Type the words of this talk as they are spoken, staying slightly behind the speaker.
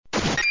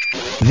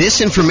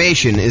This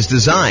information is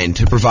designed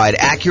to provide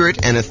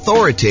accurate and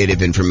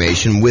authoritative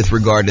information with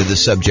regard to the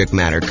subject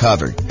matter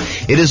covered.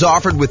 It is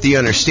offered with the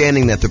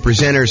understanding that the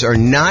presenters are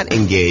not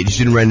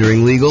engaged in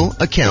rendering legal,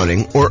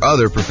 accounting, or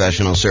other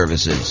professional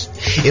services.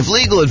 If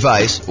legal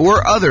advice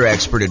or other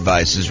expert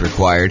advice is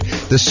required,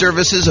 the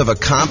services of a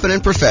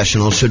competent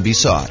professional should be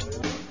sought.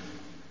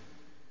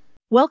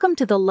 Welcome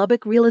to the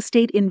Lubbock Real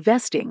Estate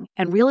Investing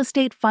and Real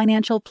Estate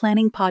Financial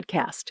Planning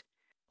Podcast.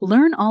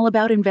 Learn all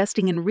about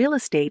investing in real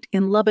estate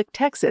in Lubbock,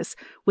 Texas,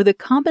 with a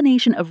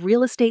combination of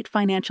real estate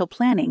financial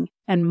planning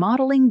and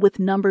modeling with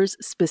numbers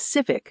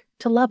specific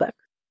to Lubbock,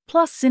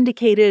 plus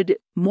syndicated,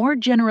 more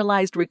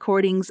generalized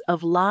recordings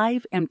of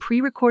live and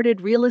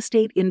pre-recorded real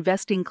estate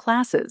investing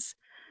classes,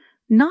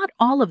 not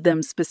all of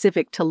them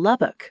specific to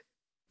Lubbock.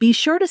 Be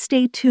sure to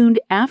stay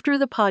tuned after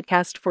the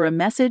podcast for a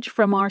message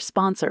from our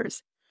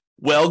sponsors.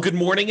 Well, good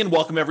morning and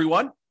welcome,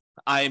 everyone.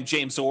 I am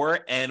James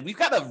Orr, and we've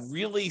got a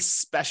really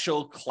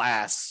special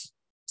class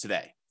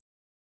today.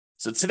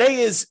 So today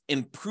is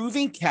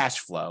improving cash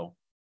flow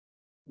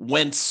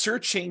when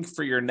searching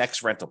for your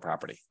next rental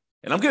property.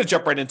 And I'm going to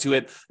jump right into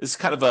it. This is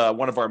kind of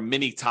one of our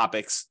mini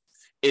topics.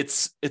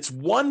 It's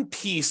one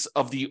piece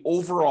of the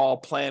overall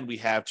plan we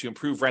have to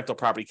improve rental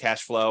property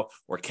cash flow,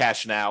 or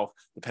cash now,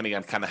 depending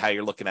on kind of how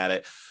you're looking at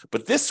it.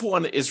 But this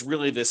one is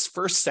really this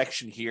first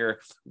section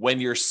here when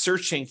you're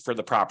searching for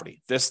the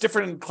property. There's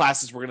different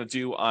classes we're going to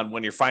do on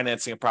when you're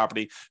financing a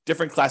property,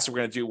 different classes we're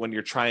going to do when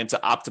you're trying to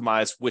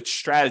optimize which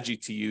strategy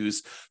to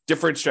use,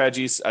 different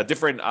strategies,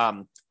 different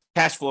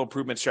cash flow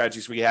improvement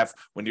strategies we have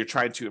when you're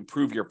trying to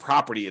improve your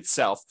property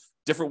itself.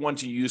 Different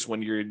ones you use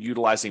when you're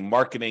utilizing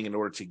marketing in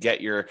order to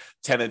get your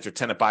tenant or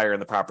tenant buyer in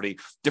the property,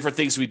 different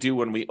things we do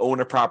when we own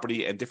a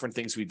property, and different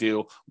things we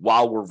do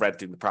while we're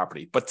renting the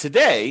property. But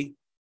today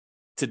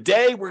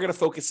we're going to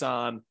focus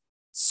on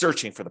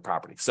searching for the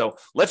property. So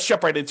let's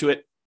jump right into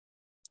it.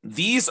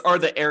 These are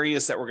the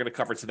areas that we're going to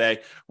cover today.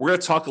 We're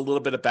going to talk a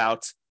little bit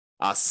about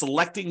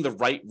selecting the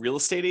right real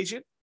estate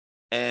agent.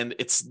 And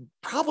it's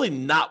probably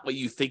not what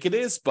you think it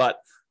is, but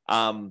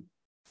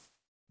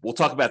we'll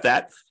talk about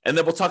that. And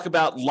then we'll talk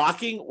about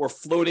locking or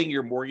floating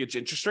your mortgage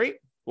interest rate.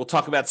 We'll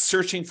talk about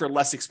searching for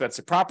less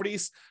expensive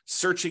properties,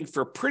 searching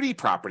for pretty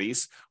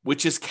properties,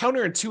 which is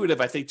counterintuitive,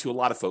 I think, to a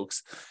lot of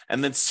folks.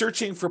 And then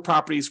searching for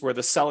properties where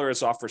the seller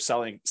is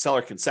offering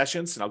seller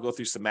concessions. And I'll go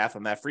through some math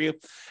on that for you.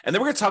 And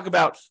then we're going to talk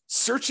about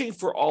searching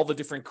for all the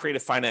different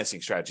creative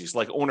financing strategies,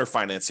 like owner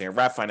financing or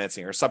wrap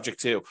financing or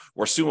subject to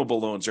or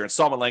assumable loans or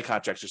installment land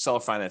contracts or seller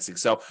financing.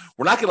 So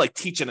we're not going to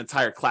teach an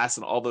entire class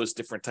on all those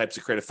different types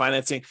of creative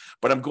financing,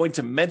 but I'm going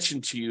to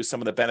mention to you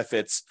some of the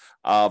benefits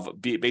of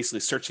basically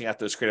searching out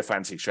those creative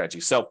financing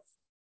strategies. So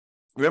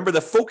remember,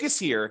 the focus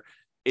here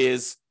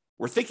is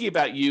we're thinking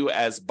about you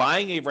as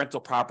buying a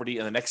rental property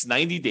in the next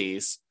 90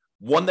 days,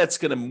 one that's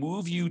going to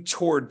move you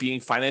toward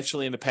being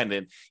financially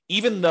independent,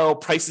 even though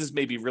prices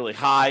may be really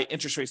high,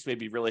 interest rates may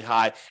be really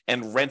high,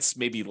 and rents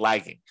may be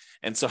lagging.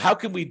 And so how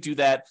can we do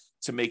that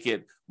to make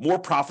it more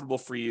profitable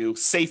for you,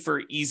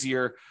 safer,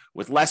 easier,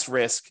 with less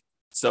risk?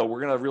 So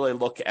we're going to really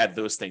look at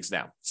those things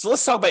now. So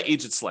let's talk about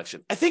agent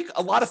selection. I think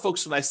a lot of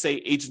folks, when I say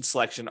agent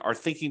selection, are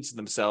thinking to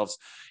themselves,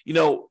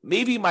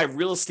 maybe my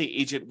real estate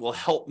agent will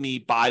help me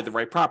buy the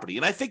right property.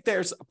 And I think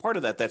there's a part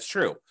of that that's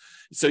true.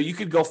 So you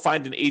could go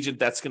find an agent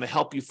that's going to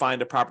help you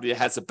find a property that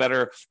has a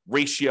better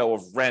ratio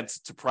of rent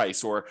to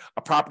price, or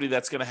a property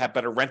that's going to have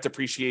better rent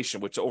appreciation,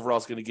 which overall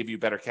is going to give you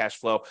better cash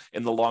flow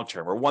in the long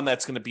term, or one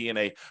that's going to be in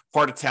a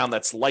part of town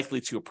that's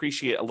likely to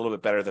appreciate a little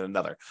bit better than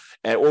another,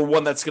 or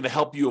one that's going to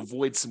help you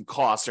avoid some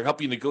costs or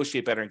help you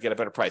negotiate better and get a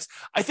better price.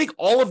 I think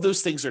all of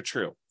those things are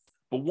true.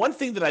 But one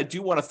thing that I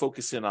do want to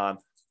focus in on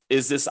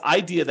is this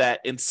idea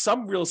that in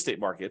some real estate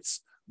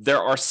markets,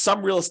 there are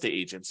some real estate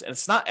agents, and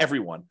it's not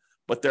everyone,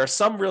 but there are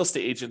some real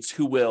estate agents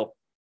who will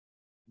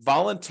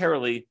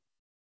voluntarily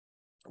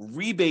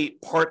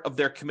rebate part of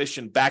their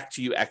commission back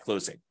to you at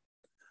closing.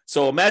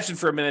 So imagine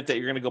for a minute that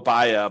you're going to go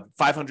buy a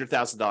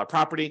 $500,000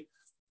 property,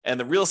 and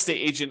the real estate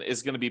agent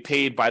is going to be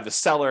paid by the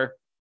seller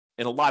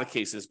in a lot of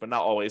cases, but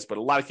not always, but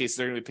a lot of cases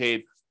they're going to be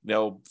paid,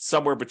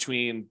 somewhere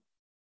between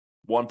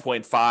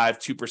 1.5%,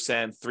 2%,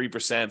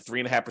 3%,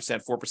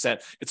 3.5%,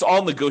 4%. It's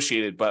all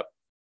negotiated, but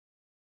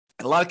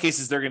in a lot of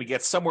cases, they're going to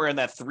get somewhere in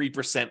that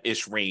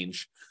 3%-ish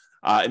range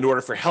in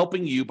order for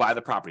helping you buy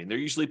the property. And they're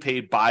usually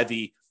paid by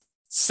the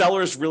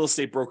seller's real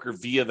estate broker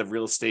via the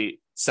real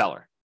estate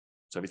seller.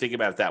 So if you think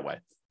about it that way.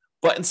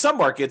 But in some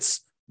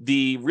markets,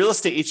 the real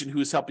estate agent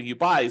who's helping you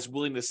buy is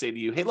willing to say to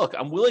you, hey, look,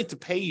 I'm willing to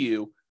pay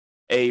you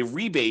a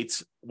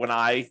rebate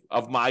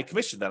of my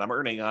commission that I'm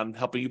earning on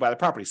helping you buy the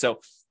property. So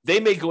they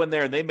may go in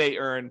there and they may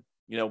earn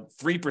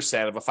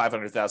 3% of a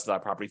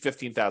 $500,000 property,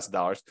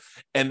 $15,000.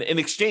 And in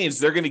exchange,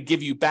 they're going to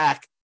give you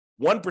back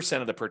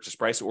 1% of the purchase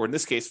price, or in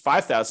this case,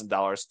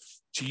 $5,000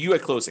 to you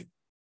at closing.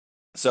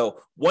 So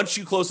once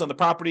you close on the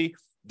property,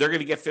 they're going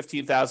to get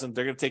 $15,000.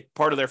 They're going to take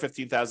part of their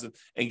 $15,000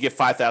 and give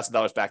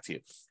 $5,000 back to you.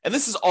 And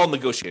this is all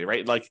negotiated,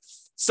 right? Like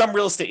some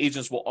real estate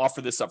agents will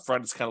offer this up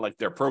front. It's kind of like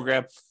their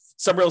program.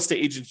 Some real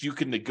estate agents, you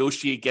can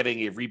negotiate getting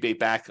a rebate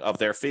back of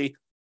their fee.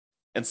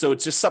 And so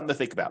it's just something to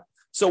think about.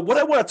 So what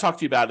I want to talk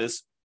to you about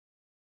is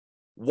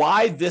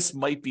why this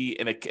might be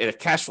in a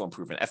cash flow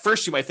improvement. At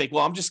first, you might think,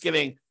 well, I'm just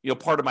getting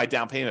part of my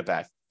down payment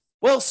back.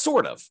 Well,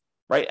 sort of,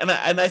 right? And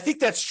I think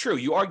that's true.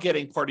 You are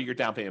getting part of your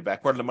down payment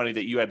back, part of the money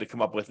that you had to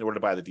come up with in order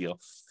to buy the deal.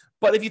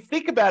 But if you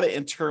think about it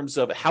in terms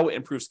of how it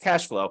improves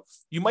cash flow,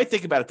 you might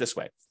think about it this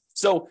way.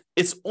 So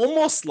it's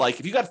almost like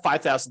if you got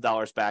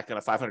 $5,000 back on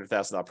a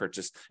 $500,000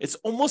 purchase, it's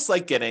almost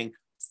like getting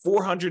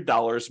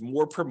 $400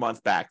 more per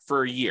month back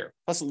for a year,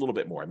 plus a little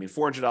bit more. I mean,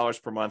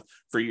 $400 per month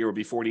for a year would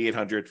be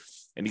 $4,800,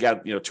 and you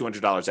got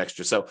 $200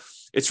 extra. So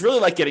it's really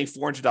like getting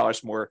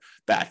 $400 more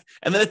back.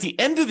 And then at the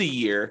end of the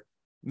year,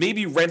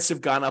 maybe rents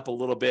have gone up a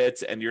little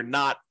bit, and you're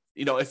not,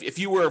 if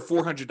you were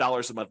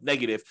 $400 a month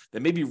negative,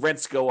 then maybe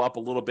rents go up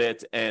a little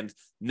bit, and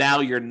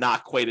now you're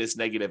not quite as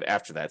negative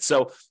after that.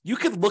 So you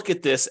could look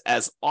at this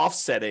as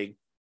offsetting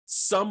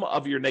some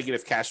of your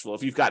negative cash flow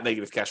if you've got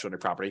negative cash flow on your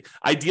property.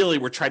 Ideally,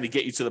 we're trying to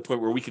get you to the point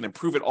where we can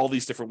improve it all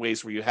these different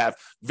ways where you have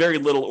very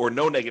little or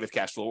no negative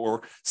cash flow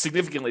or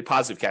significantly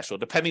positive cash flow,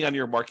 depending on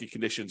your market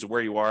conditions and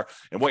where you are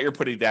and what you're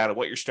putting down and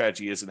what your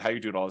strategy is and how you're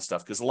doing all this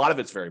stuff, because a lot of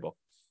it's variable.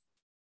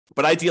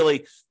 But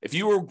ideally, if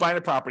you were buying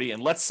a property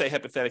and let's say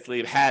hypothetically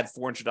it had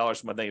 $400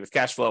 a month negative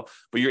cash flow,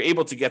 but you're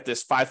able to get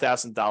this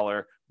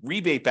 $5,000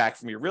 rebate back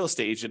from your real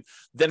estate agent,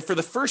 then for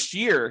the first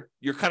year,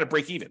 you're kind of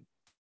break even.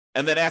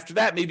 And then after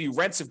that, maybe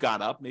rents have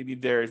gone up. Maybe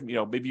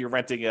maybe you're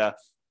renting a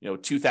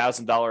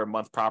 $2,000 a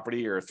month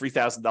property or a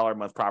 $3,000 a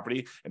month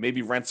property, and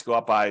maybe rents go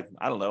up by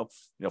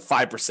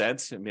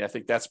 5%. I mean, I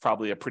think that's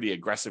probably a pretty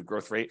aggressive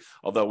growth rate,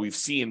 although we've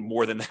seen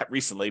more than that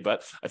recently.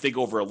 But I think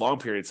over a long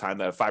period of time,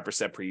 that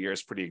 5% per year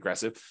is pretty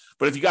aggressive.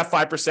 But if you got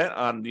 5%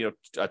 on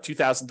a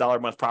 $2,000 a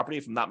month property,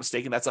 if I'm not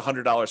mistaken, that's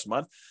 $100 a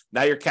month.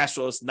 Now your cash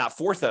flow is not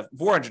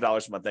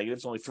 $400 a month negative;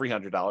 it's only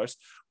 $300.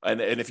 And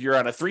if you're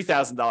on a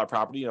 $3,000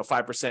 property,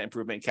 5%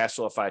 improvement in cash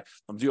flow. If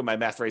I'm doing my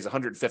math right, is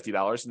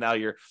 $150. Now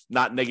you're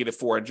not negative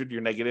 $400,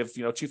 you're negative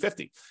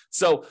 $250.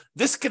 So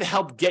this could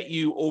help get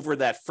you over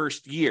that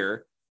first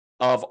year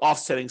of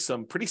offsetting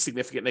some pretty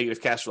significant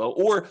negative cash flow.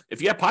 Or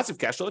if you have positive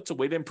cash flow, it's a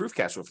way to improve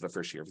cash flow for the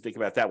first year, if you think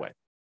about it that way.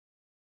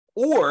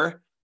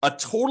 Or a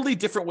totally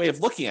different way of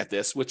looking at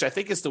this, which I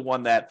think is the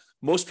one that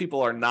most people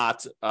are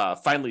not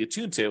finally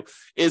attuned to,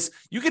 is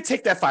you could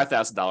take that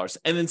 $5,000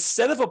 and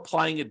instead of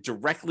applying it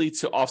directly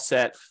to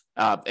offset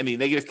any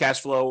negative cash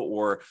flow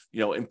or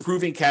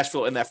improving cash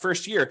flow in that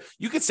first year,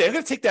 you could say, I'm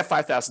going to take that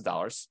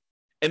 $5,000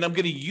 and I'm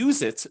going to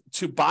use it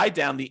to buy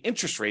down the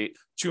interest rate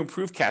to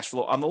improve cash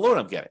flow on the loan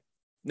I'm getting.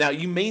 Now,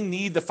 you may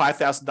need the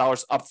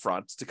 $5,000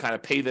 upfront to kind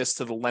of pay this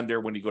to the lender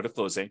when you go to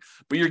closing,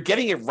 but you're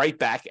getting it right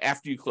back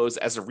after you close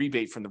as a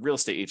rebate from the real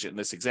estate agent in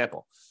this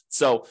example.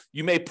 So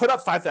you may put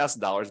up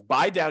 $5,000,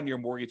 buy down your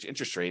mortgage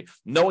interest rate,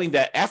 knowing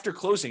that after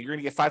closing, you're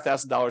going to get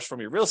 $5,000 from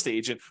your real estate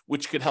agent,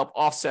 which could help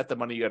offset the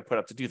money you had to put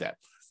up to do that.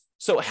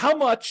 So how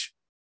much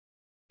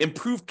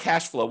improved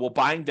cash flow will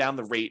buying down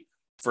the rate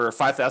for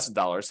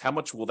 $5,000, how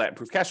much will that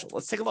improve cash flow?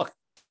 Let's take a look.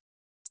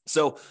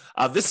 So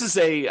this is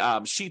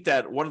a sheet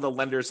that one of the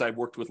lenders I've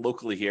worked with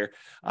locally here,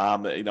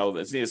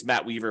 his name is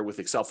Matt Weaver with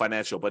Excel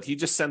Financial, but he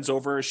just sends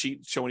over a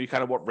sheet showing you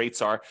kind of what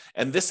rates are.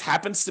 And this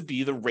happens to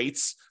be the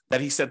rates that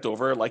he sent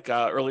over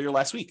earlier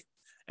last week.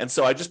 And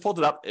so I just pulled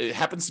it up. It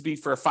happens to be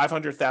for a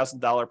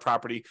 $500,000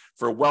 property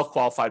for a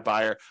well-qualified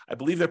buyer. I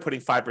believe they're putting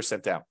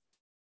 5% down.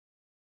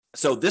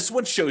 So this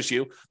one shows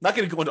you, I'm not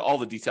going to go into all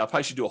the detail. I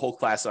probably should do a whole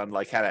class on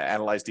how to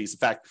analyze these. In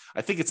fact,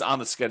 I think it's on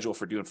the schedule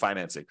for doing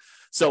financing.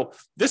 So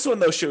this one,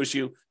 though, shows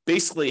you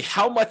basically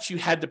how much you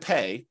had to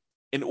pay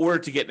in order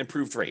to get an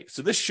improved rate.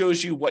 So this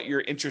shows you what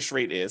your interest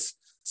rate is.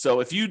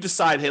 So if you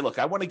decide, hey, look,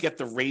 I want to get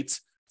the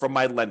rate from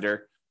my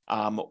lender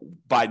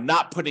by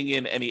not putting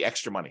in any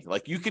extra money.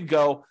 Like you could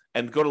go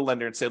to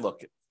lender and say,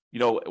 look,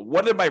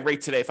 what is my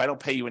rate today if I don't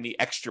pay you any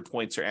extra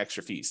points or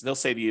extra fees? And they'll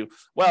say to you,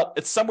 well,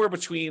 it's somewhere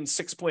between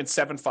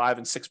 6.75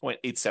 and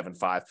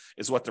 6.875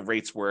 is what the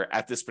rates were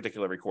at this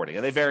particular recording.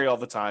 And they vary all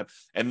the time.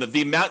 And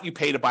the amount you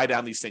pay to buy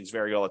down these things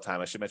vary all the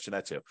time. I should mention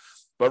that too.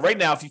 But right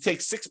now, if you take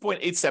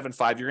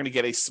 6.875, you're going to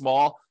get a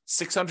small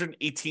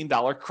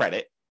 $618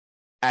 credit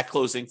at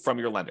closing from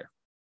your lender.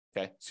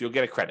 Okay, so you'll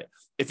get a credit.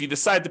 If you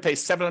decide to pay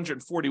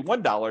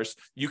 $741,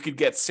 you could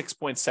get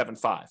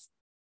 6.75.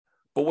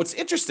 But what's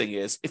interesting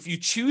is if you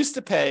choose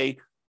to pay,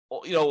 a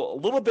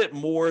little bit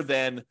more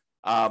than,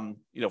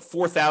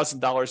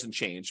 $4,000 and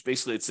change,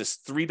 basically it's this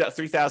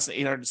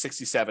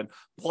 $3,867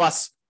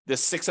 plus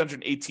this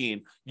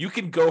 $618, you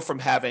can go from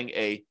having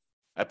a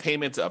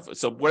payment of,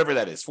 so whatever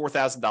that is,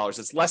 $4,000,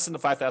 it's less than the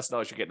 $5,000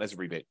 you're getting as a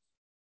rebate.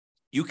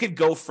 You could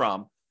go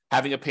from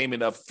having a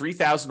payment of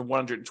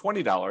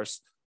 $3,120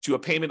 to a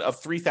payment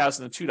of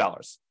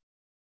 $3,002.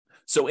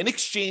 So in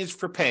exchange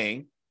for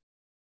paying,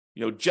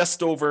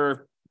 just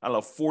over,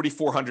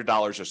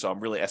 $4,400 or so, I'm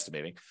really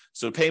estimating.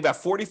 So paying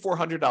about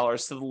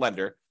 $4,400 to the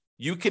lender,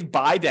 you can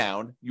buy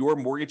down your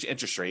mortgage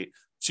interest rate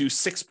to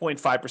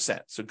 6.5%.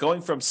 So going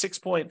from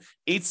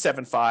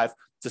 6.875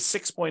 to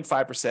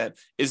 6.5%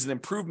 is an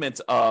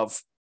improvement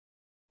of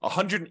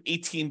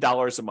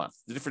 $118 a month,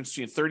 the difference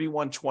between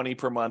 $3,120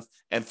 per month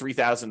and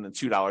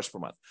 $3,002 per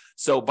month.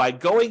 So by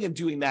going and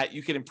doing that,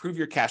 you can improve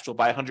your cash flow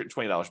by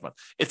 $120 a month.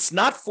 It's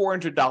not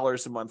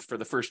 $400 a month for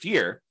the first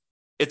year.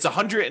 It's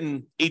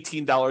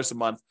 $118 a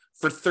month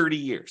for 30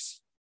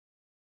 years.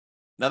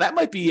 Now, that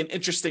might be an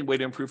interesting way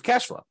to improve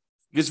cash flow.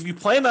 Because if you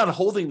plan on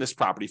holding this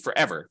property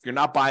forever, if you're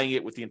not buying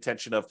it with the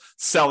intention of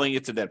selling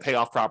it to then pay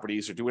off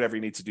properties or do whatever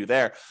you need to do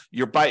there,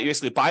 you're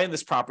basically buying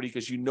this property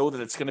because you know that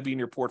it's going to be in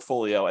your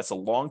portfolio as a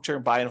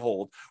long-term buy and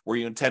hold where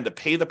you intend to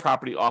pay the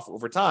property off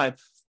over time,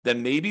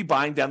 then maybe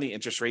buying down the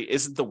interest rate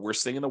isn't the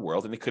worst thing in the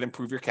world, and it could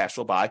improve your cash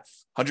flow by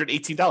 $118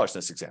 in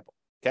this example.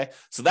 Okay,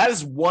 so that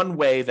is one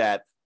way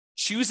that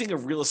choosing a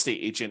real estate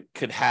agent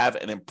could have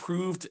an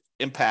improved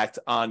impact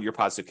on your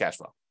positive cash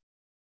flow.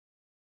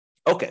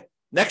 Okay,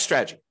 next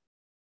strategy.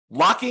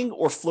 Locking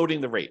or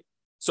floating the rate.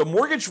 So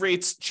mortgage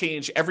rates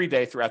change every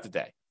day throughout the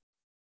day.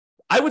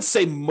 I would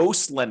say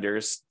most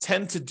lenders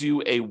tend to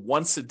do a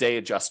once a day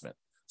adjustment.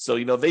 So,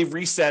 they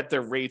reset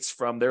their rates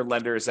from their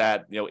lenders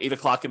at, 8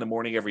 o'clock in the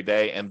morning every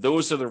day. And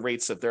those are the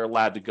rates that they're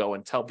allowed to go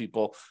and tell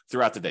people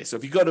throughout the day. So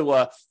if you go to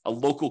a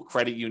local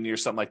credit union or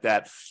something like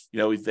that,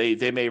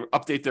 they may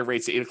update their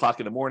rates at 8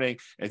 o'clock in the morning.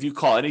 And if you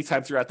call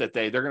anytime throughout that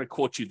day, they're going to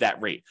quote you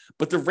that rate.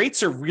 But the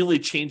rates are really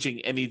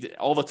changing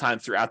all the time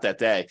throughout that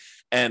day.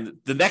 And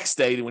the next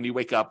day, when you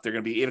wake up, they're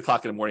going to be 8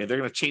 o'clock in the morning. They're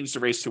going to change the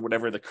rates to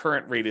whatever the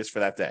current rate is for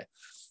that day.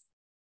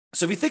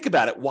 So if you think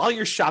about it, while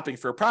you're shopping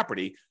for a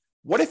property,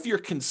 what if you're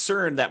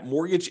concerned that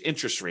mortgage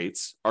interest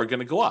rates are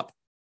going to go up?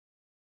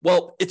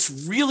 Well,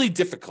 it's really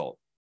difficult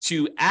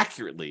to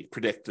accurately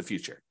predict the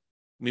future.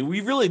 I mean,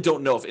 we really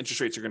don't know if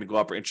interest rates are going to go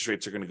up or interest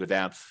rates are going to go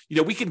down.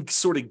 We can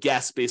sort of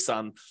guess based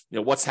on,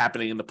 what's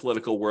happening in the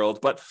political world,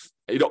 but,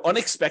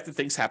 unexpected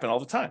things happen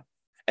all the time.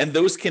 And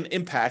those can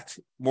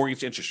impact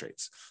mortgage interest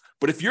rates.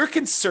 But if you're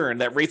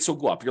concerned that rates will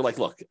go up, you're like,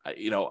 look,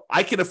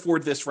 I can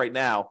afford this right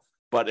now,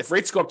 but if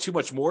rates go up too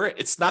much more,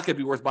 it's not going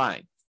to be worth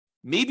buying.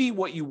 Maybe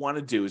what you want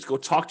to do is go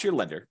talk to your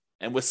lender.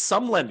 And with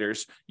some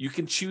lenders, you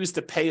can choose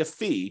to pay a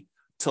fee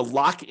to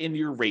lock in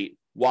your rate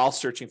while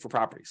searching for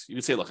properties. You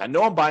can say, look, I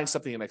know I'm buying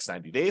something in the next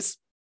 90 days.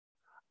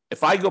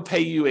 If I go pay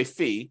you a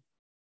fee,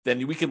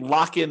 then we can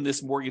lock in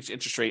this mortgage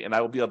interest rate and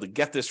I will be able to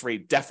get this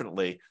rate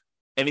definitely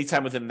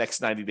anytime within the next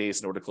 90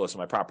 days in order to close on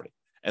my property.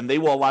 And they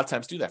will a lot of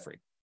times do that for you.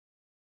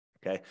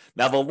 Okay.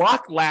 Now the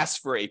lock lasts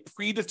for a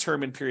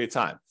predetermined period of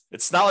time.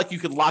 It's not like you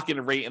could lock in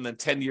a rate and then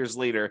 10 years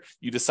later,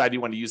 you decide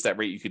you want to use that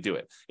rate, you could do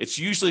it. It's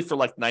usually for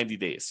like 90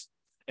 days.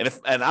 And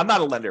I'm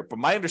not a lender, but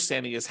my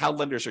understanding is how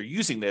lenders are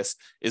using this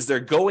is they're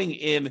going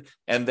in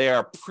and they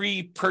are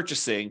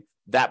pre-purchasing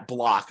that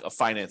block of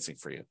financing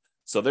for you.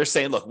 So they're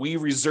saying, look, we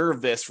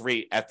reserve this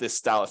rate at this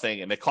style of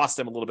thing, and it costs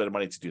them a little bit of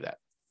money to do that.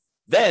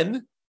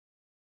 Then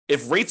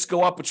if rates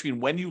go up between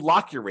when you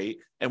lock your rate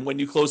and when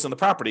you close on the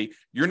property,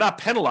 you're not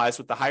penalized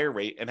with the higher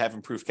rate and have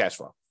improved cash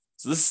flow.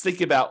 So this is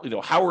thinking about,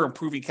 how we're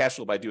improving cash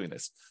flow by doing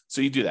this.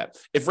 So you do that.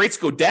 If rates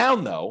go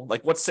down though,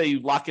 like let's say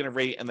you lock in a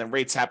rate and then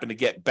rates happen to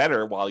get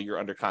better while you're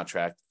under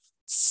contract,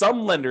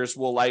 some lenders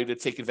will allow you to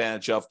take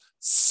advantage of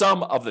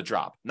some of the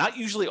drop, not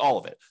usually all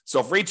of it. So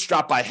if rates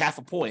drop by half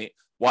a point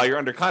while you're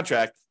under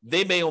contract,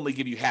 they may only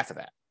give you half of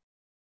that.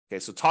 Okay,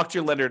 so talk to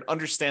your lender and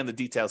understand the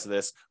details of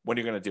this when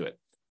you're going to do it.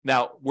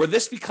 Now, where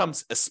this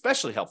becomes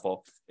especially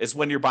helpful is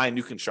when you're buying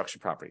new construction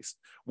properties,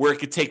 where it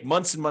could take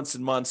months and months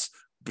and months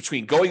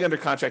between going under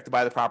contract to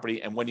buy the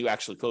property and when you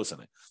actually close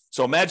on it.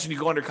 So imagine you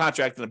go under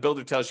contract and the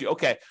builder tells you,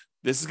 okay,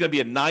 this is going to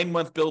be a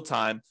 9-month build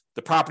time.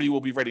 The property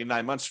will be ready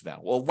 9 months from now.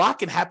 Well, a lot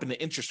can happen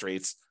to interest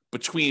rates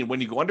between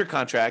when you go under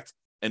contract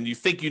and you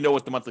think you know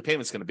what the monthly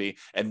payment is going to be,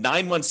 and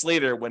 9 months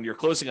later when you're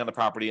closing on the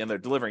property and they're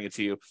delivering it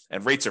to you,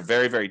 and rates are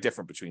very, very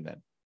different between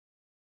then.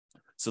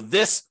 So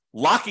this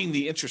locking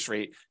the interest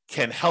rate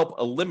can help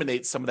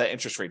eliminate some of that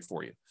interest rate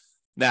for you.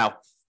 Now,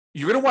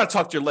 you're going to want to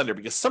talk to your lender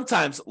because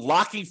sometimes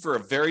locking for a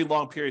very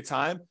long period of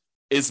time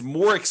is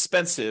more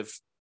expensive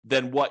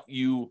than what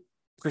you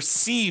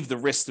perceive the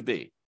risk to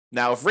be.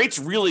 Now, if rates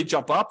really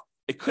jump up,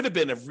 it could have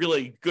been a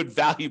really good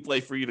value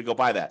play for you to go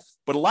buy that.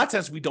 But a lot of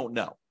times we don't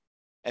know.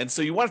 And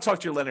so you want to talk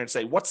to your lender and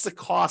say, what's the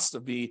cost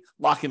of me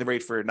locking the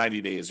rate for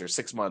 90 days or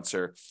 6 months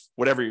or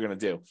whatever you're going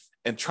to do,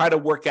 and try to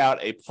work out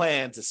a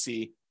plan to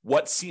see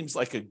what seems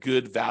like a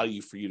good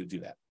value for you to do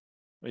that.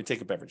 Let me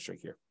take a beverage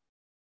drink here.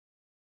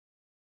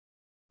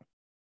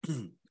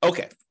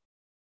 Okay.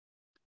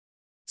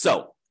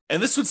 So,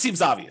 and this one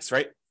seems obvious,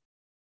 right?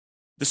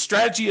 The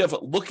strategy of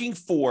looking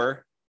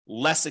for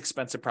less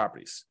expensive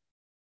properties.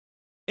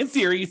 In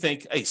theory, you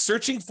think, hey,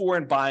 searching for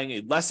and buying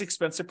a less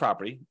expensive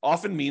property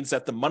often means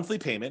that the monthly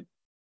payment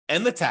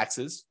and the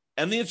taxes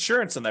and the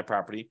insurance on that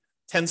property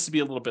tends to be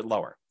a little bit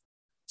lower.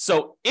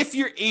 So if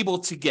you're able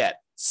to get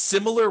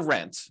similar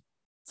rent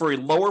for a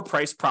lower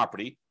priced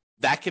property,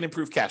 that can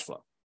improve cash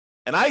flow.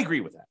 And I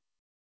agree with that.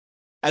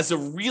 As a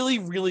really,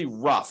 really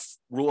rough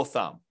rule of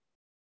thumb,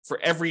 for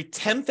every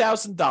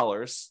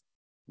 $10,000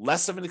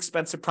 less of an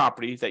expensive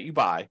property that you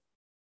buy,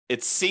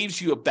 it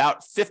saves you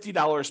about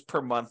 $50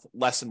 per month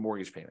less in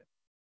mortgage payment.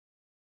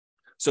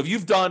 So if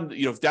you've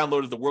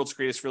downloaded the world's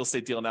greatest real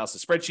estate deal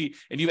analysis spreadsheet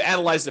and you've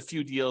analyzed a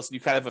few deals and you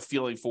kind of have a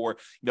feeling for,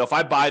 if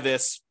I buy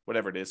this,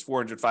 whatever it is,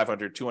 400,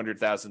 500,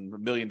 200,000, $1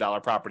 million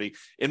property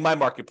in my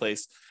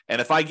marketplace, and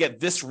if I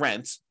get this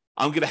rent,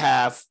 I'm going to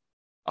have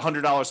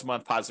 $100 a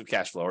month positive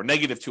cash flow or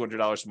negative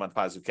 $200 a month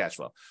positive cash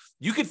flow.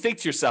 You could think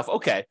to yourself,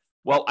 okay,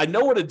 well, I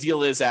know what a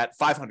deal is at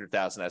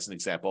 $500,000 as an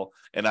example,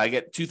 and I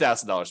get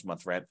 $2,000 a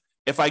month rent.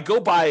 If I go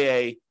buy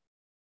a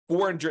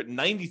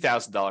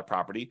 $490,000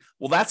 property,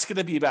 well, that's going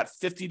to be about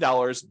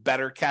 $50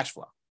 better cash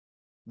flow.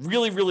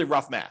 Really, really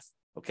rough math.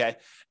 Okay.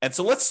 And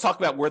so let's talk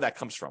about where that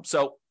comes from.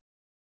 So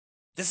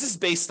this is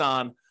based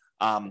on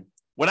I'll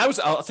tell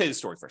you the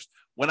story first.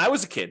 When I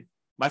was a kid,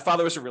 my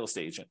father was a real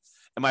estate agent,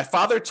 and my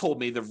father told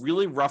me the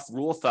really rough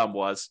rule of thumb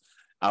was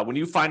when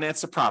you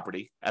finance a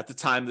property, at the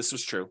time this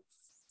was true,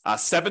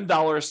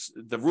 $7,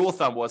 the rule of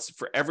thumb was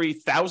for every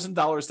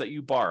 $1,000 that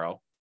you borrow,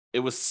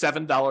 it was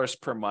 $7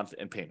 per month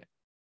in payment.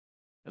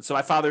 And so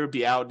my father would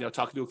be out,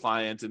 talking to a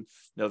client, and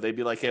they'd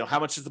be like, hey, how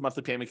much is the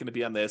monthly payment going to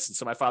be on this? And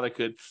so my father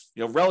could,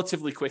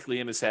 relatively quickly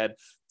in his head,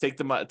 take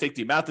the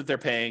amount that they're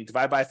paying,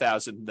 divide by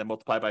 1,000, and then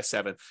multiply by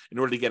 7 in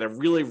order to get a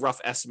really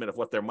rough estimate of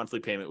what their monthly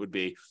payment would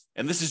be.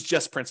 And this is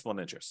just principal and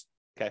interest.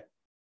 Okay.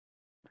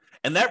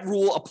 And that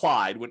rule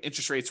applied when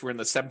interest rates were in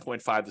the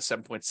 7.5 to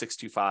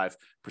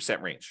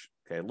 7.625% range.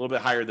 Okay. A little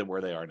bit higher than where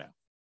they are now.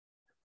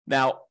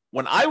 Now,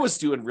 when I was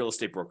doing real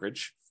estate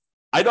brokerage,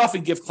 I'd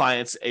often give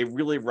clients a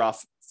really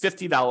rough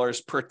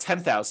 $50 per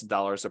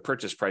 $10,000 of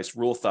purchase price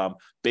rule of thumb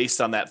based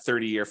on that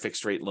 30-year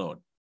fixed rate loan.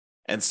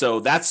 And so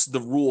that's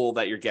the rule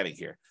that you're getting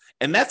here.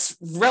 And that's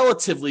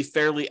relatively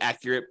fairly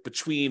accurate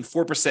between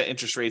 4%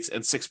 interest rates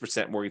and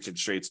 6% mortgage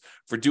interest rates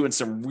for doing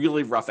some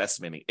really rough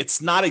estimating.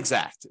 It's not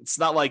exact. It's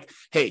not like,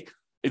 hey,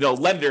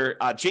 lender,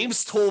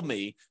 James told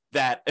me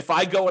that if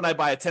I go and I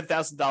buy a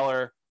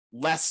 $10,000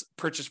 less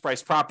purchase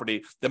price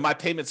property, then my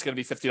payment's going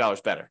to be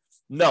 $50 better.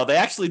 No, they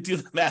actually do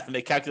the math and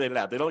they calculate it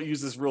out. They don't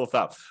use this rule of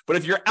thumb. But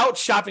if you're out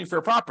shopping for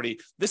a property,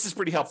 this is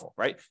pretty helpful,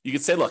 right? You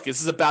can say, look, this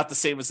is about the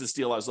same as this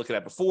deal I was looking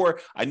at before.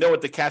 I know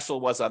what the cash flow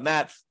was on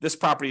that. This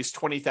property is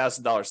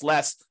 $20,000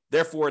 less.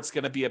 Therefore, it's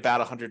going to be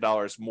about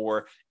 $100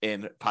 more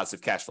in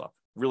positive cash flow.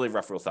 Really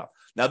rough rule of thumb.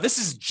 Now, this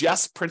is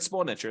just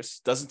principal and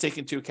interest. Doesn't take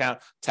into account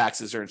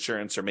taxes or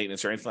insurance or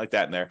maintenance or anything like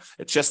that in there.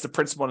 It's just the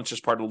principal and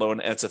interest part of the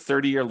loan, and it's a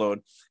 30-year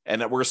loan.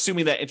 And we're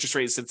assuming that interest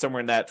rate is somewhere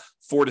in that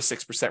 4 to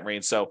 6%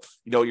 range. So,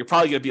 you're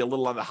probably going to be a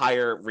little on the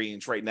higher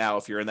range right now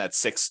if you're in that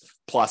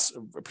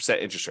 6+%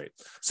 interest rate.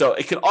 So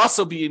it can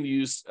also be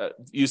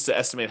used to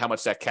estimate how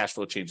much that cash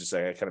flow changes.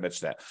 I kind of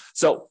mentioned that.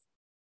 So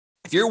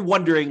if you're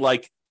wondering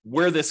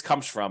where this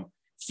comes from,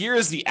 here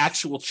is the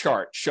actual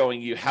chart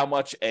showing you how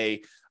much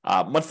a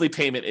monthly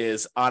payment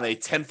is on a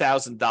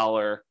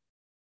 $10,000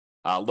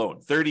 loan,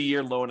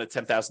 30-year loan at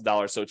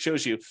 $10,000. So it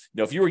shows you,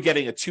 if you were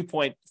getting a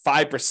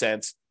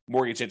 2.5%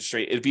 mortgage interest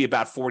rate, it'd be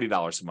about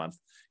 $40 a month.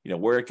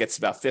 Where it gets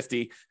about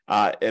 50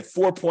 at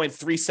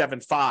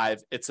 4.375,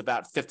 it's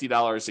about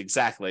 $50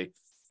 exactly.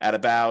 At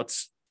about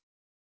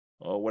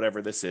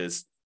whatever this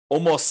is,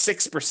 almost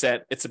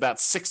 6%, it's about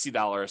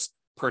 $60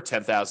 per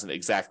 10,000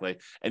 exactly.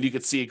 And you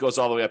can see it goes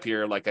all the way up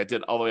here, like I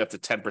did, all the way up to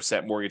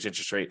 10% mortgage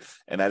interest rate.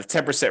 And at a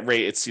 10%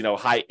 rate, it's,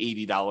 high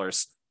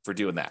 $80 for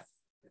doing that.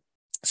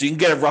 So you can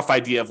get a rough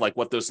idea of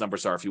what those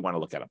numbers are if you want to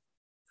look at them.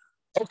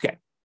 Okay.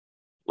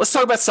 Let's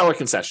talk about seller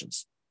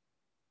concessions.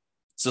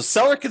 So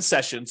seller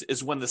concessions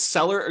is when the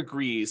seller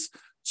agrees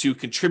to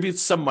contribute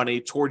some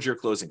money towards your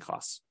closing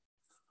costs.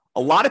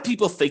 A lot of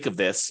people think of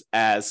this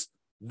as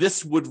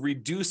this would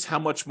reduce how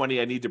much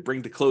money I need to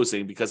bring to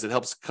closing because it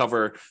helps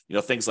cover,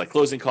 things like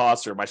closing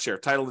costs or my share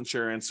of title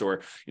insurance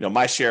or,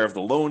 my share of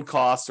the loan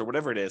costs or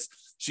whatever it is.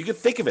 So you can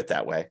think of it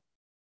that way.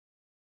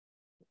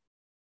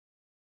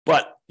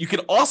 But you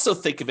can also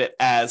think of it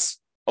as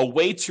a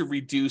way to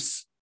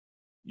reduce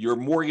your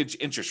mortgage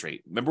interest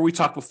rate. Remember we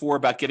talked before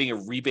about getting a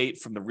rebate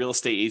from the real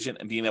estate agent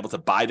and being able to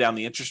buy down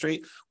the interest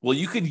rate? Well,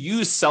 you could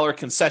use seller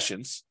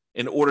concessions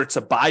in order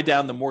to buy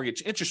down the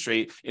mortgage interest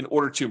rate in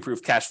order to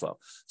improve cash flow.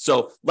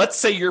 So let's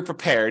say you're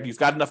prepared, you've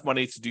got enough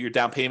money to do your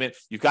down payment,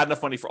 you've got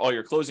enough money for all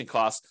your closing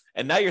costs,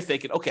 and now you're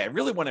thinking, okay, I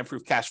really want to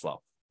improve cash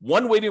flow.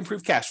 One way to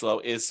improve cash flow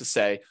is to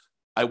say,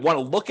 I want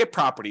to look at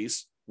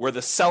properties where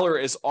the seller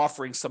is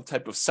offering some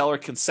type of seller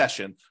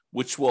concession,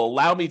 which will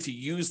allow me to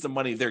use the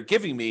money they're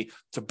giving me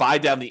to buy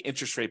down the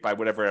interest rate by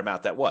whatever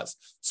amount that was.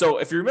 So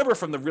if you remember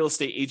from the real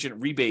estate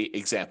agent rebate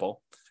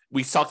example,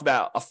 we talked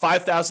about a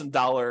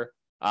 $5,000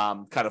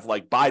 kind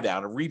of buy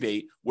down, a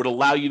rebate would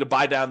allow you to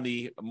buy down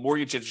the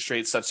mortgage interest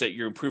rate such that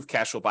you improve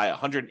cash flow by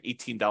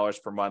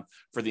 $118 per month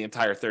for the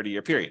entire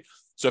 30-year period.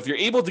 So if you're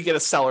able to get a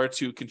seller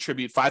to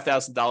contribute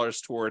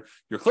 $5,000 toward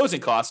your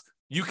closing costs,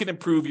 you can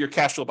improve your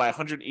cash flow by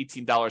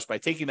 $118 by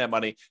taking that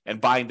money and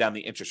buying down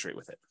the interest rate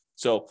with it.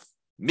 So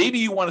maybe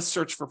you want to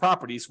search for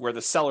properties where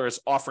the seller is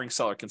offering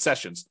seller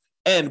concessions.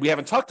 And we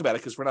haven't talked about it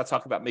because we're not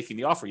talking about making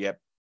the offer yet,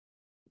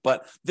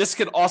 but this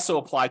can also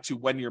apply to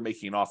when you're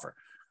making an offer.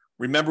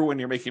 remember when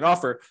you're making an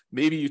offer,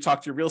 maybe you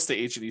talk to your real estate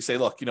agent and you say,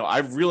 look,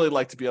 I'd really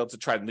like to be able to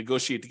try to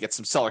negotiate to get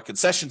some seller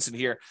concessions in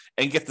here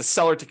and get the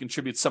seller to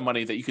contribute some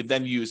money that you could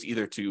then use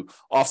either to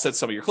offset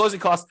some of your closing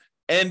costs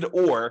and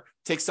or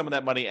take some of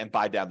that money and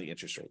buy down the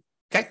interest rate.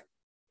 Okay.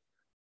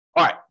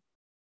 All right.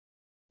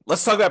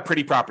 Let's talk about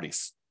pretty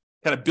properties,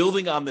 kind of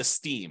building on this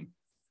theme.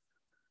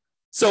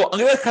 So I'm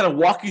going to kind of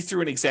walk you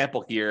through an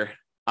example here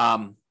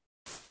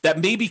that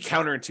may be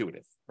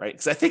counterintuitive, right?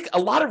 Because I think a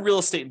lot of real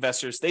estate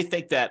investors, they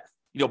think that,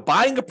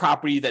 buying a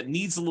property that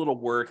needs a little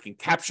work and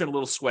capturing a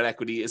little sweat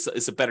equity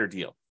is a better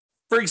deal.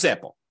 For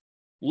example,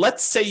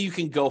 let's say you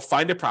can go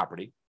find a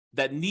property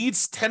that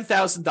needs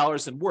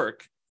 $10,000 in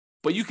work,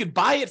 but you can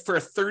buy it for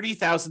a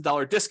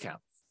 $30,000 discount.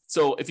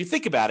 So if you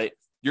think about it,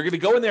 you're going to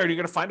go in there and you're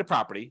going to find a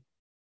property.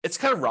 It's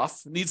kind of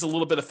rough, needs a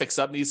little bit of fix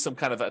up, needs some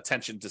kind of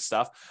attention to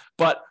stuff.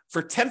 But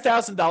for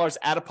 $10,000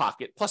 out of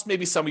pocket, plus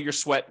maybe some of your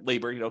sweat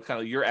labor, kind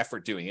of your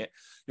effort doing it,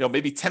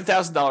 maybe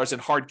 $10,000 in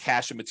hard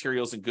cash and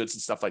materials and goods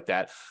and stuff like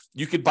that,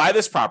 you could buy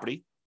this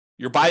property.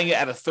 You're buying it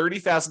at a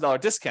 $30,000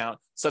 discount,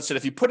 such that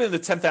if you put in the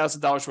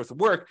 $10,000 worth of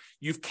work,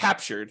 you've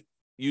captured,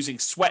 using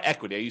sweat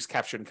equity, I use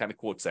captured in kind of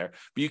quotes there,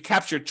 but you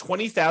captured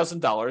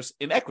 $20,000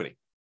 in equity.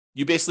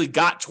 You basically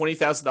got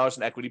 $20,000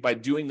 in equity by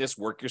doing this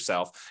work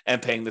yourself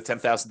and paying the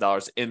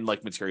 $10,000 in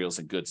like materials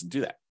and goods and do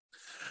that.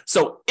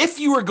 So if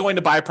you were going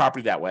to buy a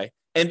property that way,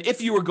 and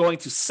if you were going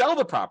to sell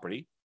the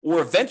property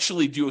or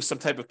eventually do some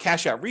type of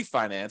cash out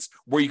refinance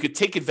where you could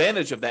take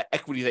advantage of that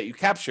equity that you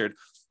captured,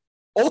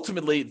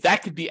 ultimately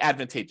that could be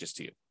advantageous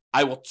to you.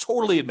 I will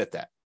totally admit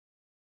that.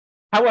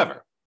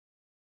 However,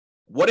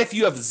 what if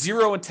you have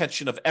zero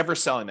intention of ever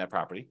selling that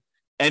property?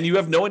 And you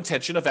have no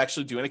intention of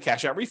actually doing a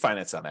cash out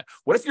refinance on that?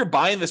 What if you're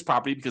buying this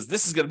property because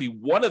this is going to be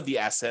one of the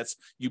assets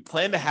you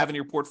plan to have in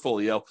your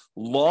portfolio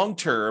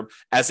long-term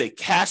as a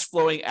cash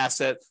flowing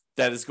asset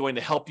that is going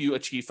to help you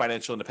achieve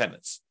financial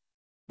independence?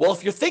 Well,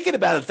 if you're thinking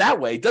about it that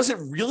way, does it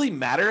really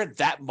matter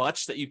that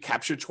much that you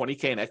captured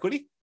 $20K in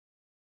equity?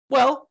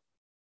 Well,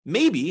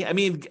 maybe. I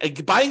mean,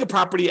 buying a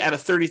property at a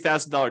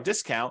 $30,000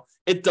 discount,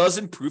 it does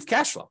improve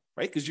cash flow,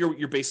 right? Because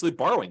you're basically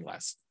borrowing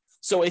less.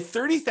 So a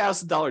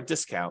 $30,000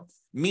 discount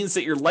means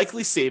that you're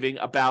likely saving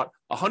about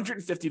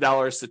 $150 to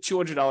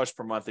 $200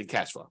 per month in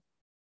cash flow.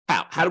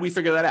 How do we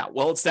figure that out?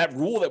 Well, it's that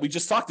rule that we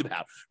just talked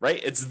about,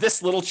 right? It's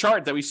this little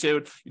chart that we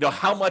showed,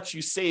 how much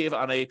you save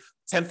on a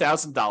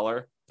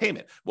 $10,000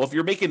 payment. Well, if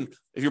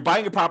you're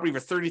buying a property for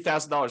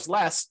 $30,000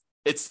 less,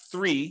 it's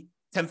three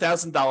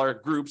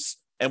 $10,000 groups.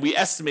 And we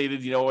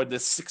estimated, in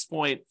this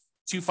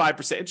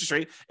 6.25% interest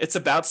rate, it's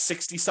about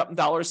 $60-something,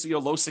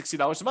 low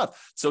 $60 a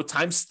month. So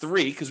times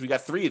three, because we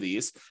got three of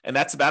these, and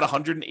that's about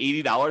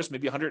 $180,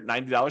 maybe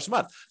 $190 a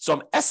month. So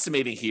I'm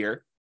estimating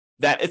here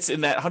that it's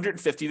in that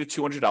 $150 to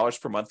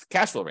 $200 per month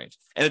cash flow range.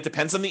 And it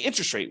depends on the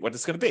interest rate, what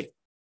it's going to be,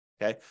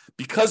 okay?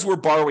 Because we're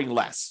borrowing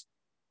less,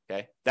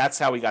 okay? That's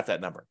how we got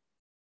that number.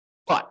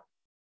 But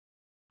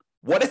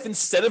what if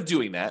instead of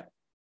doing that,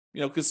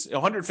 because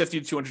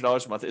 $150 to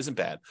 $200 a month isn't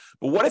bad.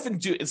 But what if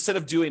instead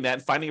of doing that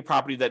and finding a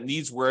property that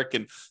needs work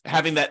and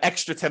having that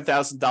extra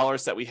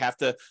 $10,000 that we have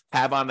to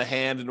have on the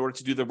hand in order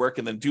to do the work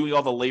and then doing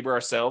all the labor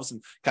ourselves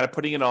and kind of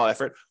putting in all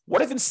effort,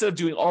 what if instead of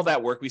doing all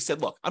that work, we said,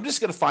 look, I'm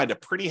just going to find a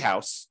pretty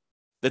house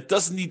that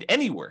doesn't need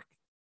any work.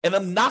 And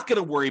I'm not going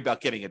to worry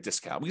about getting a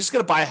discount. I'm just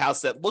going to buy a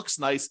house that looks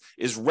nice,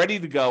 is ready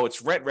to go,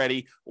 it's rent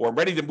ready, or I'm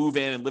ready to move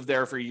in and live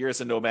there for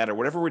years and no matter,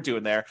 whatever we're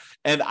doing there.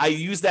 And I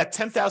use that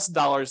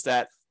 $10,000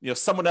 that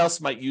someone else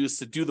might use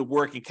to do the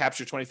work and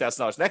capture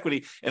 $20,000 in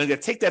equity. And I'm going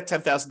to take that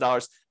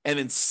 $10,000 and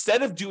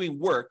instead of doing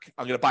work,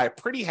 I'm going to buy a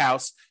pretty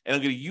house and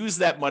I'm going to use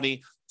that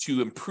money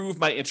to improve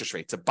my interest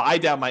rate, to buy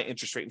down my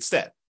interest rate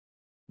instead.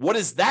 What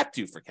does that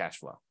do for cash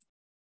flow?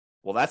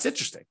 Well, that's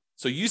interesting.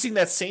 So using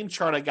that same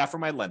chart I got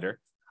from my lender,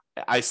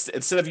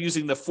 instead of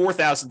using the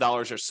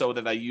 $4,000 or so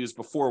that I used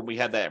before we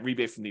had that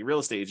rebate from the real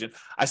estate agent,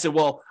 I said,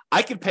 well,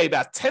 I could pay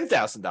about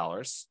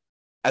 $10,000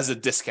 as a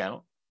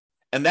discount.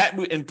 And that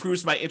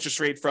improves my interest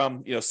rate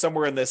from,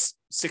 somewhere in this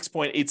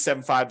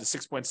 6.875 to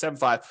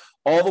 6.75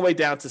 all the way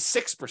down to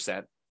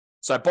 6%.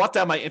 So I bought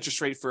down my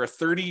interest rate for a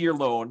 30-year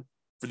loan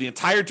for the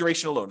entire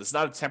duration of the loan. It's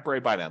not a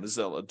temporary buy down. This is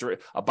a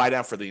buy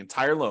down for the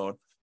entire loan.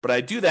 But I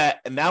do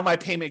that, and now my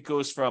payment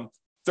goes from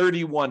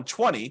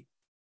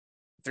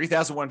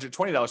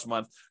 $3,120 a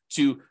month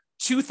to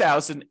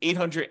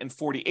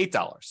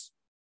 $2,848,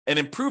 an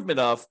improvement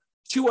of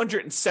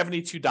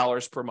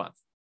 $272 per month.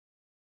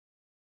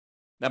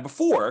 Now,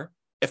 before,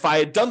 if I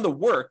had done the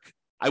work,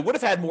 I would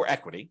have had more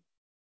equity.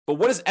 But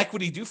what does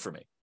equity do for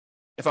me?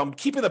 If I'm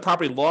keeping the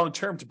property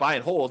long-term to buy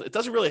and hold, it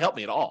doesn't really help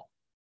me at all,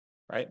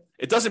 right?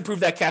 It does improve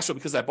that cash flow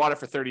because I bought it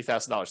for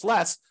 $30,000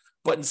 less.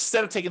 But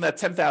instead of taking that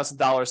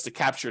 $10,000 to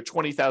capture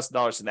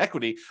 $20,000 in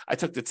equity, I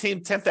took the same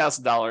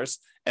 $10,000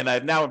 and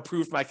I've now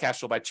improved my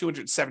cash flow by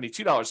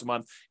 $272 a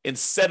month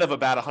instead of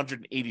about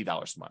 $180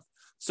 a month.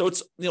 So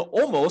it's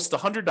almost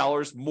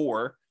 $100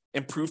 more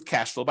improved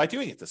cash flow by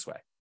doing it this way.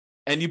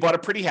 And you bought a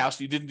pretty house,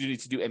 you didn't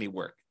need to do any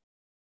work.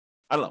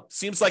 I don't know.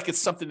 Seems like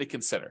it's something to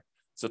consider.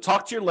 So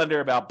talk to your lender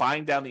about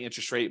buying down the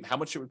interest rate and how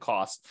much it would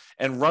cost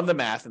and run the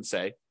math and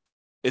say,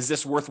 Is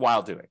this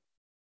worthwhile doing?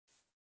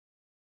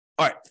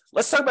 All right,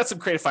 let's talk about some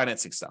creative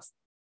financing stuff.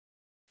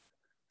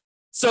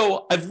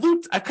 So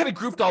I've kind of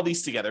grouped all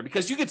these together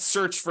because you could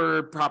search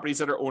for properties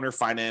that are owner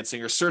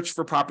financing, or search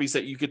for properties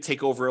that you could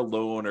take over a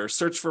loan, or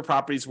search for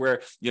properties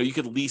where you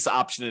could lease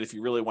option it if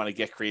you really want to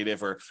get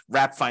creative, or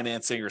wrap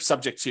financing, or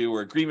subject to, or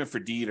agreement for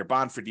deed, or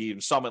bond for deed,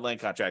 installment land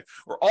contract,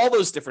 or all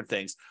those different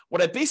things.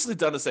 What I've basically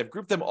done is I've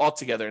grouped them all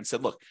together and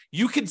said, look,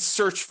 you can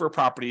search for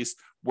properties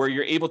where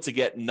you're able to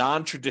get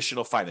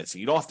non-traditional financing.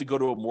 You don't have to go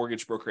to a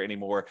mortgage broker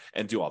anymore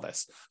and do all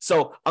this.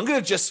 So I'm going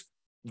to just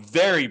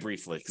very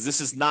briefly, because this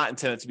is not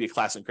intended to be a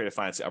class in creative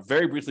financing, I'll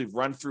very briefly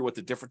run through what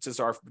the differences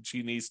are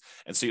between these,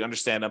 and so you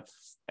understand them,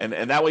 and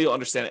that way you'll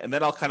understand it. And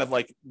then I'll kind of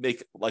like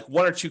make like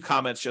one or two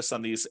comments just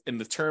on these in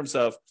the terms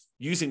of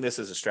using this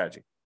as a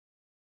strategy.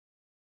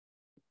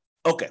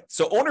 Okay,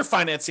 so owner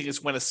financing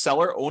is when a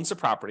seller owns a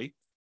property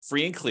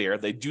free and clear,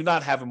 they do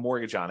not have a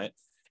mortgage on it,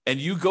 and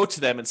you go to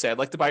them and say, I'd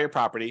like to buy your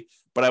property,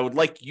 but I would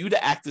like you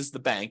to act as the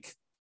bank.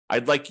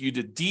 I'd like you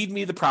to deed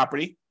me the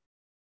property,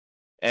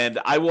 and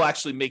I will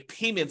actually make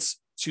payments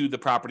to the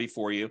property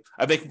for you.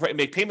 I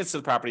make payments to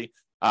the property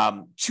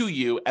to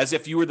you as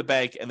if you were the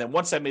bank. And then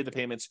once I made the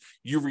payments,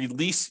 you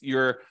release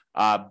your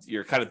kind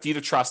of deed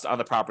of trust on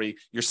the property,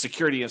 your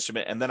security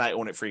instrument, and then I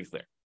own it free and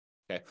clear.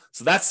 Okay,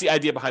 so that's the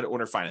idea behind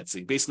owner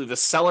financing. Basically, the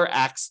seller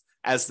acts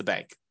as the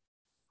bank.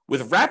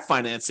 With wrap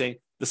financing,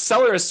 the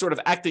seller is sort of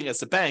acting as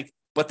the bank,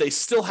 but they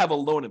still have a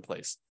loan in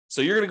place.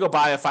 So you're going to go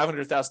buy a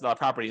 $500,000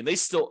 property, and they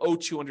still owe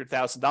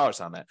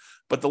 $200,000 on that.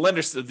 But the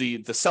lender,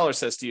 the seller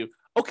says to you,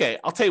 okay,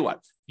 I'll tell you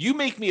what, you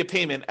make me a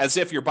payment as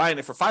if you're buying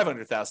it for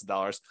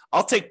 $500,000.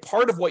 I'll take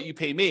part of what you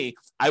pay me.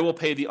 I will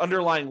pay the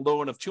underlying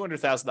loan of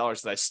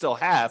 $200,000 that I still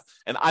have,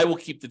 and I will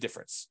keep the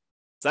difference.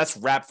 So that's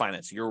wrap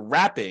financing. You're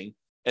wrapping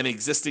an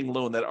existing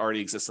loan that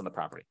already exists on the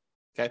property.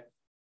 Okay.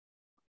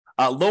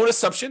 Loan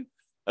assumption.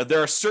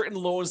 There are certain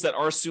loans that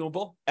are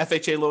assumable,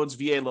 FHA loans,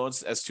 VA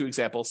loans, as two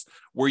examples,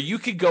 where you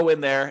could go in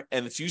there,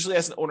 and it's usually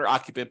as an owner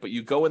occupant, but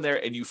you go in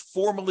there and you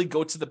formally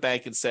go to the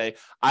bank and say,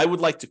 I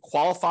would like to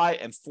qualify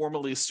and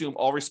formally assume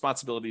all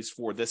responsibilities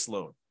for this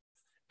loan.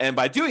 And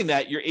by doing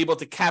that, you're able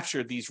to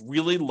capture these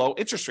really low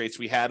interest rates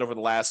we had over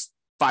the last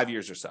 5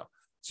 years or so.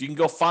 So you can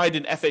go find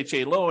an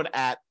FHA loan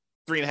at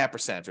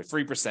 3.5% or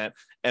 3%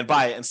 and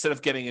buy it instead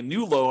of getting a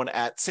new loan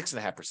at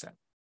 6.5%.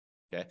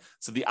 Okay,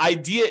 so the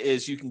idea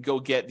is you can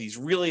go get these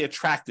really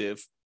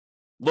attractive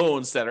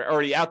loans that are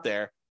already out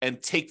there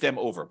and take them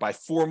over by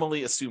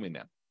formally assuming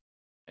them.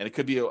 And it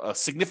could be a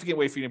significant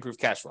way for you to improve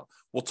cash flow.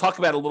 We'll talk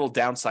about a little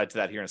downside to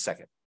that here in a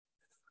second.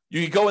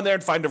 You can go in there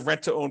and find a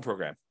rent-to-own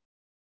program.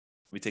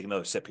 Let me take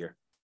another sip here.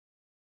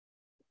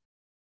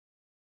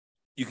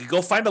 You could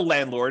go find a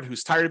landlord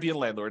who's tired of being a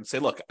landlord and say,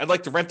 look, I'd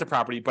like to rent the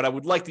property, but I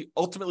would like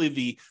ultimately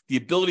the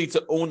ability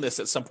to own this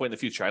at some point in the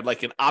future. I'd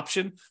like an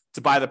option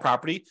to buy the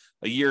property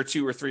a year or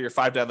 2 or 3 or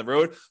 5 down the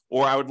road,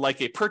 or I would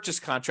like a purchase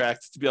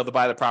contract to be able to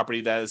buy the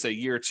property that is a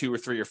year or 2 or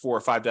 3 or 4 or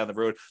 5 down the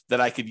road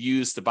that I could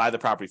use to buy the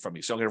property from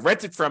you. So I'm going to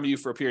rent it from you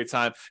for a period of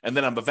time, and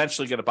then I'm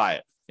eventually going to buy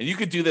it. And you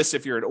could do this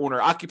if you're an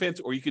owner occupant,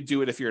 or you could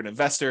do it if you're an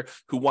investor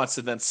who wants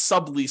to then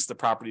sublease the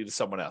property to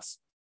someone else.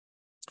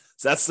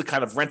 So that's the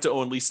kind of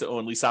rent-to-own,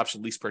 lease-to-own, lease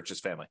option, lease purchase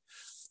family.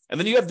 And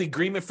then you have the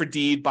agreement for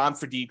deed, bond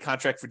for deed,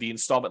 contract for deed,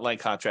 installment land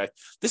contract.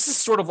 This is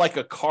sort of like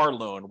a car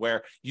loan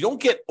where you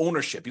don't get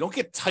ownership. You don't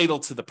get title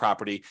to the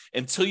property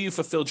until you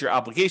fulfilled your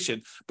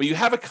obligation, but you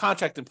have a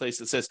contract in place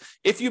that says,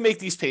 if you make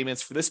these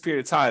payments for this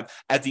period of time,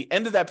 at the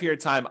end of that period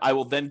of time, I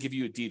will then give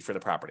you a deed for the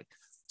property.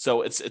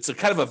 So it's a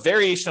kind of a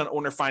variation on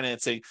owner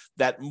financing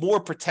that more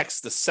protects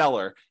the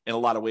seller in a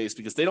lot of ways,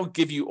 because they don't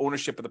give you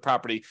ownership of the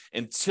property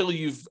until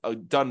you've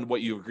done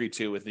what you agreed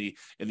to in the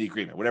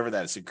agreement, whatever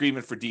that is,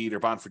 agreement for deed or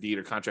bond for deed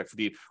or contract for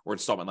deed or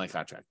installment land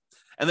contract.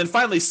 And then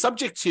finally,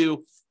 subject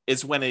to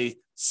is when a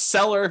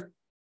seller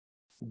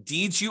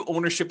deeds you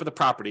ownership of the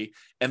property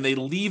and they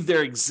leave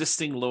their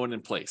existing loan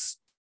in place.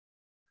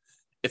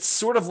 It's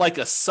sort of like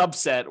a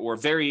subset or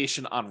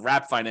variation on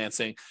wrap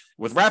financing.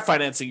 With wrap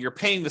financing, you're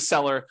paying the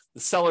seller. The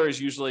seller is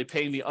usually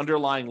paying the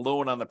underlying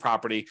loan on the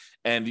property,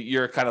 and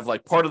you're kind of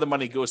like part of the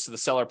money goes to the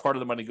seller, part of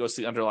the money goes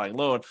to the underlying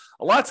loan.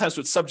 A lot of times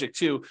with subject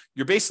to,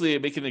 you're basically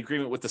making an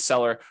agreement with the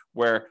seller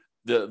where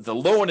the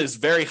loan is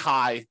very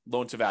high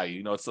loan to value.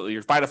 You know, it's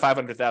you're buying a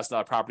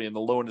 $500,000 property and the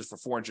loan is for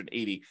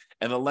 $480,000,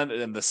 and the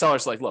lender and the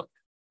seller's like, look,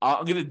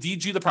 I'm going to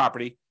deed you the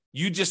property.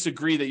 You just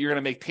agree that you're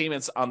going to make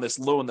payments on this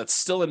loan that's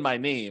still in my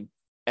name,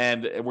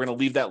 and we're going to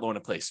leave that loan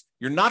in place.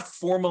 You're not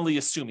formally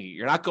assuming it.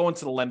 You're not going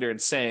to the lender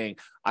and saying,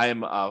 I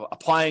am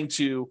applying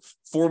to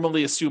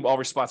formally assume all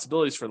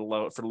responsibilities for the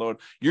loan.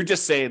 You're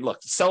just saying,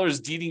 look, the seller is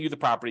deeding you the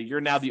property.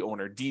 You're now the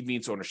owner. Deed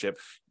means ownership.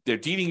 They're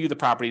deeding you the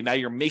property. Now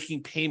you're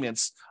making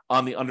payments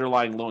on the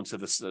underlying loan to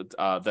this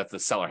that the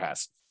seller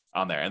has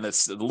on there. And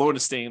the loan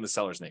is staying in the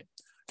seller's name.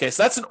 Okay,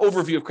 so that's an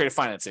overview of creative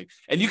financing.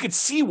 And you can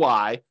see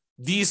why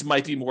these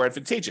might be more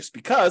advantageous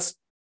because,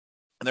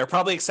 and there are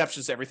probably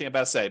exceptions to everything I'm about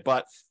to say,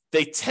 but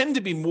they tend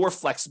to be more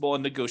flexible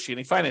in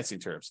negotiating financing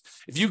terms.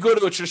 If you go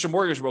to a traditional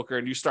mortgage broker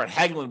and you start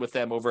haggling with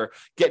them over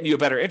getting you a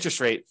better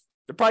interest rate,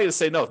 They're probably going to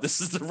say, no, this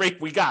is the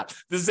rate we got.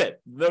 This is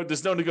it. No,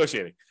 there's no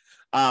negotiating.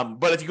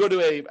 But if you go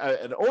to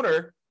an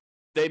owner,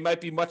 they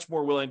might be much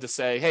more willing to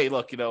say, hey,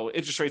 look,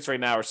 interest rates right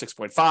now are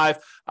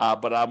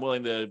 6.5, but I'm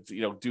willing to,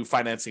 do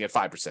financing at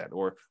 5%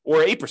 or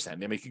 8%. I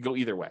mean, it could go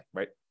either way,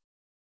 right?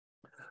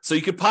 So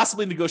you could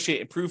possibly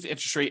negotiate improved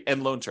interest rate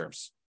and loan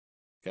terms.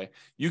 Okay.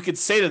 You could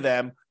say to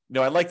them,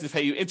 I'd like to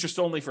pay you interest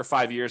only for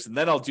 5 years, and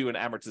then I'll do an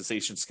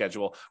amortization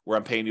schedule where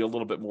I'm paying you a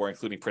little bit more,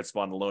 including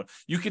principal on the loan.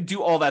 You could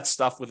do all that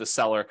stuff with a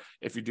seller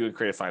if you're doing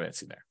creative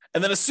financing there.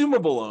 And then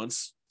assumable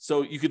loans.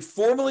 So you could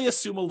formally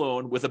assume a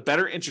loan with a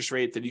better interest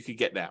rate than you could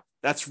get now.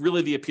 That's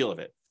really the appeal of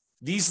it.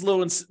 These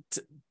loans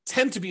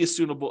tend to be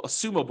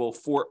assumable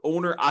for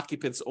owner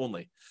occupants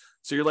only.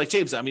 So you're like,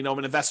 James, I'm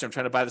an investor. I'm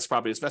trying to buy this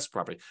property as investment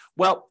property.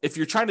 Well, if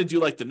you're trying to do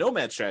like the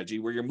nomad strategy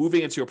where you're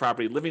moving into a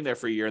property, living there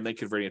for a year and then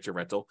converting it to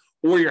rental,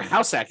 or you're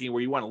house hacking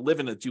where you want to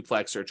live in a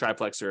duplex or a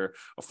triplex or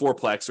a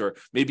fourplex, or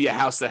maybe a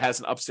house that has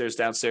an upstairs,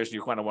 downstairs, and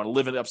you kind of want to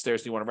live in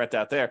upstairs and you want to rent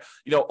out there,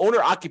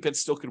 owner occupants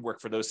still could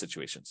work for those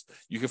situations.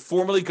 You could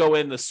formally go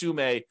in and assume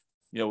a,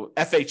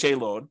 FHA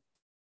loan,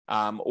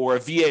 or a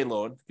VA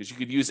loan, because you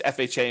could use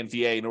FHA and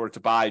VA in order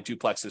to buy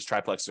duplexes,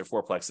 triplexes, or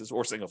fourplexes,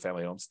 or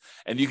single-family homes.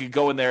 And you could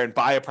go in there and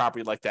buy a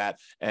property like that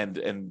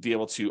and be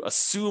able to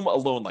assume a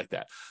loan like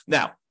that.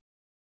 Now,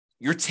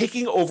 you're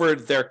taking over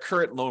their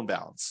current loan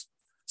balance.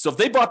 So if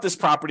they bought this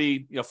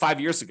property, 5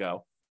 years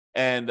ago,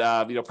 and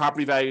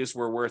property values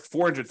were worth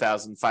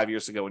 $400,000 5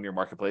 years ago in your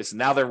marketplace, and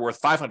now they're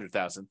worth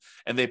 $500,000,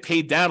 and they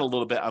paid down a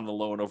little bit on the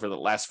loan over the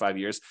last 5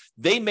 years,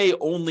 they may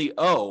only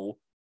owe,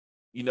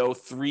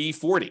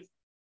 $340.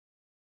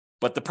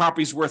 But the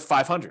property's worth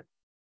 $500.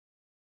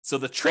 So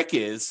the trick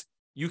is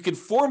you can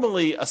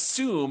formally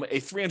assume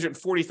a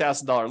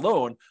 $340,000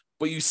 loan,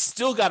 but you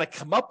still got to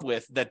come up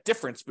with that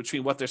difference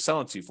between what they're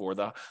selling to you for,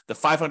 the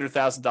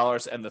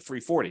 $500,000 and the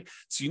 $340.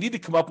 So you need to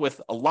come up with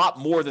a lot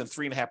more than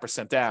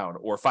 3.5% down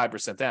or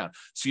 5% down.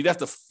 So you have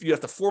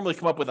to formally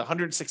come up with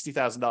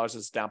 $160,000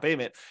 as down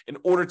payment in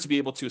order to be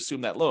able to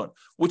assume that loan,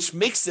 which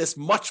makes this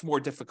much more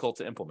difficult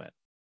to implement.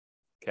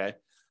 Okay.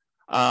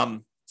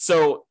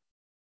 So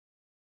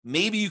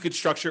maybe you could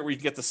structure it where you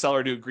can get the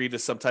seller to agree to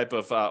some type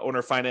of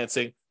owner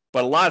financing,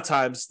 but a lot of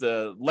times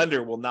the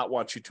lender will not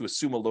want you to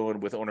assume a loan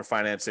with owner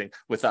financing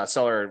with a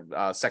seller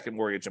second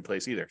mortgage in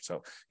place either.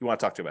 So you want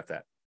to talk to about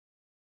that.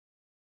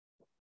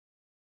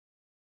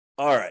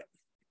 All right.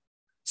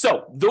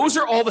 So those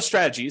are all the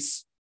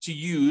strategies to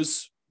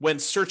use when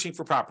searching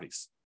for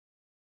properties.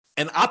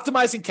 And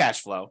optimizing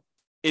cash flow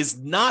is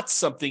not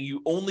something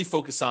you only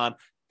focus on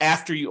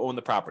after you own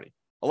the property.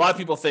 A lot of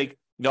people think,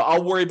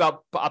 I'll worry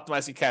about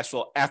optimizing cash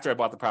flow after I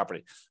bought the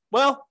property.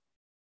 Well,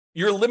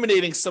 you're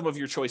eliminating some of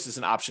your choices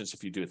and options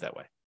if you do it that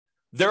way.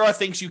 There are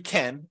things you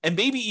can and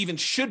maybe even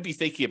should be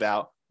thinking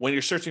about when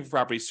you're searching for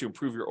properties to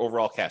improve your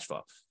overall cash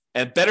flow.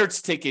 And better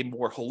to take a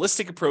more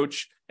holistic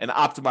approach and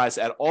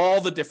optimize at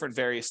all the different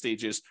various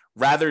stages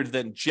rather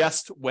than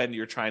just when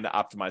you're trying to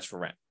optimize for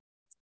rent.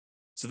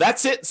 So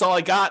that's it. That's all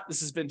I got. This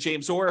has been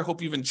James Orr. I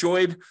hope you've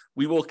enjoyed.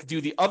 We will do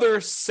the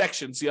other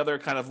sections, the other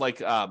kind of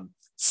like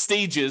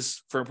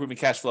stages for improving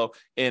cash flow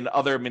in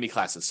other mini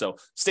classes. So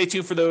stay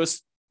tuned for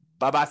those.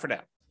 Bye-bye for now.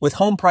 With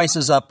home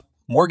prices up,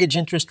 mortgage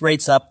interest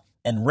rates up,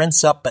 and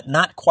rents up, but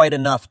not quite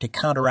enough to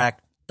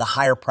counteract the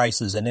higher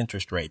prices and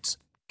interest rates,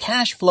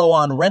 cash flow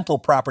on rental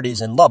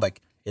properties in Lubbock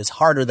is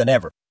harder than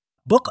ever.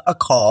 Book a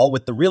call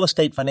with the Real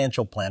Estate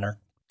Financial Planner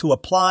to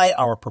apply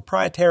our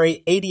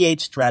proprietary 88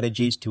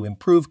 strategies to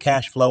improve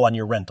cash flow on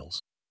your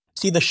rentals.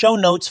 See the show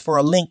notes for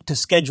a link to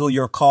schedule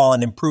your call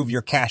and improve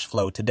your cash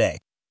flow today.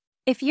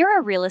 If you're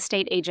a real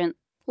estate agent,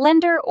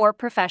 lender, or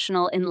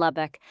professional in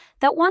Lubbock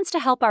that wants to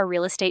help our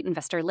real estate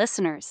investor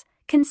listeners,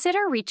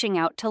 consider reaching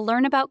out to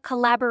learn about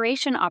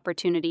collaboration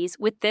opportunities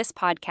with this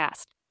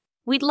podcast.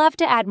 We'd love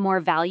to add more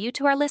value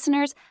to our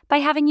listeners by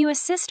having you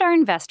assist our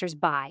investors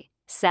buy,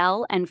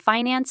 sell, and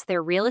finance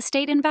their real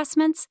estate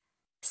investments.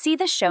 See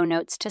the show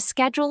notes to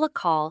schedule a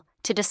call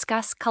to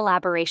discuss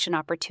collaboration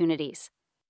opportunities.